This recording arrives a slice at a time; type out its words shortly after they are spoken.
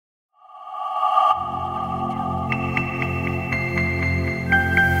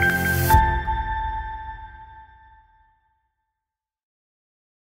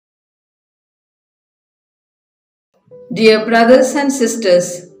Dear brothers and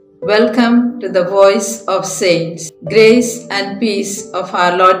sisters, welcome to the Voice of Saints. Grace and peace of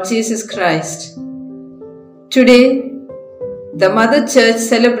our Lord Jesus Christ. Today, the Mother Church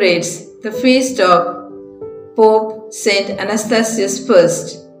celebrates the feast of Pope St. Anastasius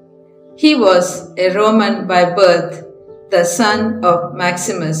I. He was a Roman by birth, the son of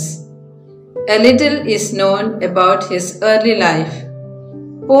Maximus. A little is known about his early life.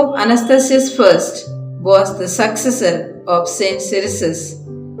 Pope Anastasius I was the successor of Saint Cyrus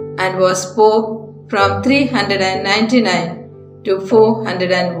and was Pope from 399 to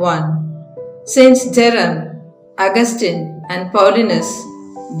 401. Saints Jerome, Augustine and Paulinus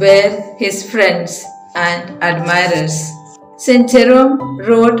were his friends and admirers. Saint Jerome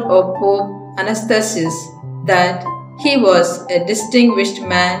wrote of Pope Anastasius that he was a distinguished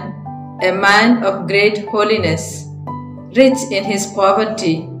man, a man of great holiness, rich in his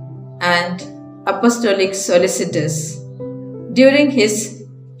poverty and apostolic solicitous. During his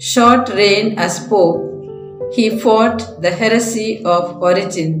short reign as Pope, he fought the heresy of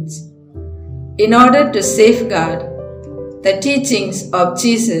Origins. In order to safeguard the teachings of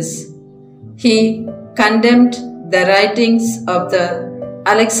Jesus, he condemned the writings of the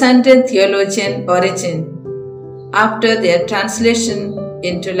Alexandrian theologian Origen after their translation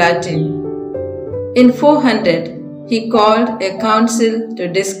into Latin. In 400, he called a council to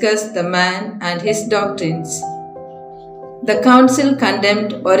discuss the man and his doctrines. The council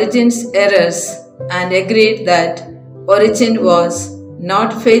condemned Origen's errors and agreed that Origen was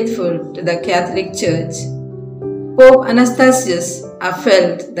not faithful to the Catholic Church. Pope Anastasius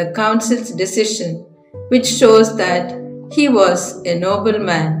upheld the council's decision, which shows that he was a noble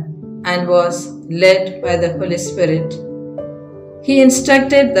man and was led by the Holy Spirit. He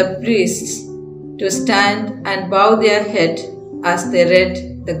instructed the priests to stand and bow their head as they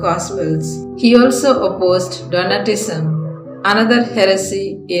read the Gospels. He also opposed Donatism, another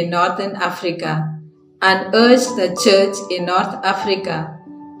heresy in northern Africa, and urged the Church in North Africa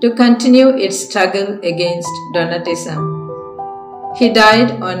to continue its struggle against Donatism. He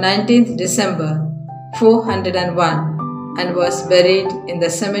died on 19th December 401 and was buried in the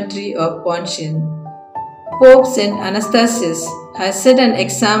cemetery of Poncian. Pope St. Anastasius has set an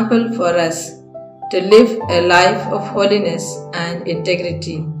example for us to live a life of holiness and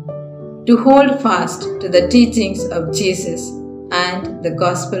integrity, to hold fast to the teachings of Jesus and the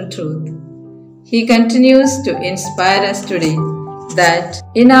gospel truth. He continues to inspire us today that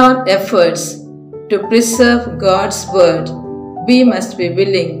in our efforts to preserve God's word, we must be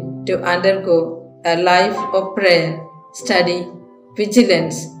willing to undergo a life of prayer, study,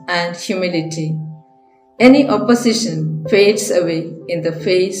 vigilance, and humility. Any opposition fades away in the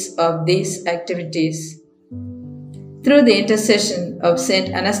face of these activities. Through the intercession of Saint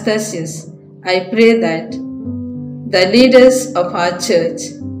Anastasius, I pray that the leaders of our church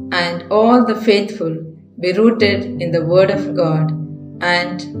and all the faithful be rooted in the Word of God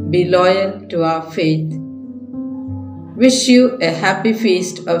and be loyal to our faith. Wish you a happy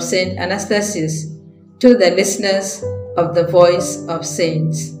feast of Saint Anastasius to the listeners of the Voice of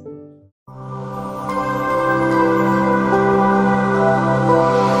Saints.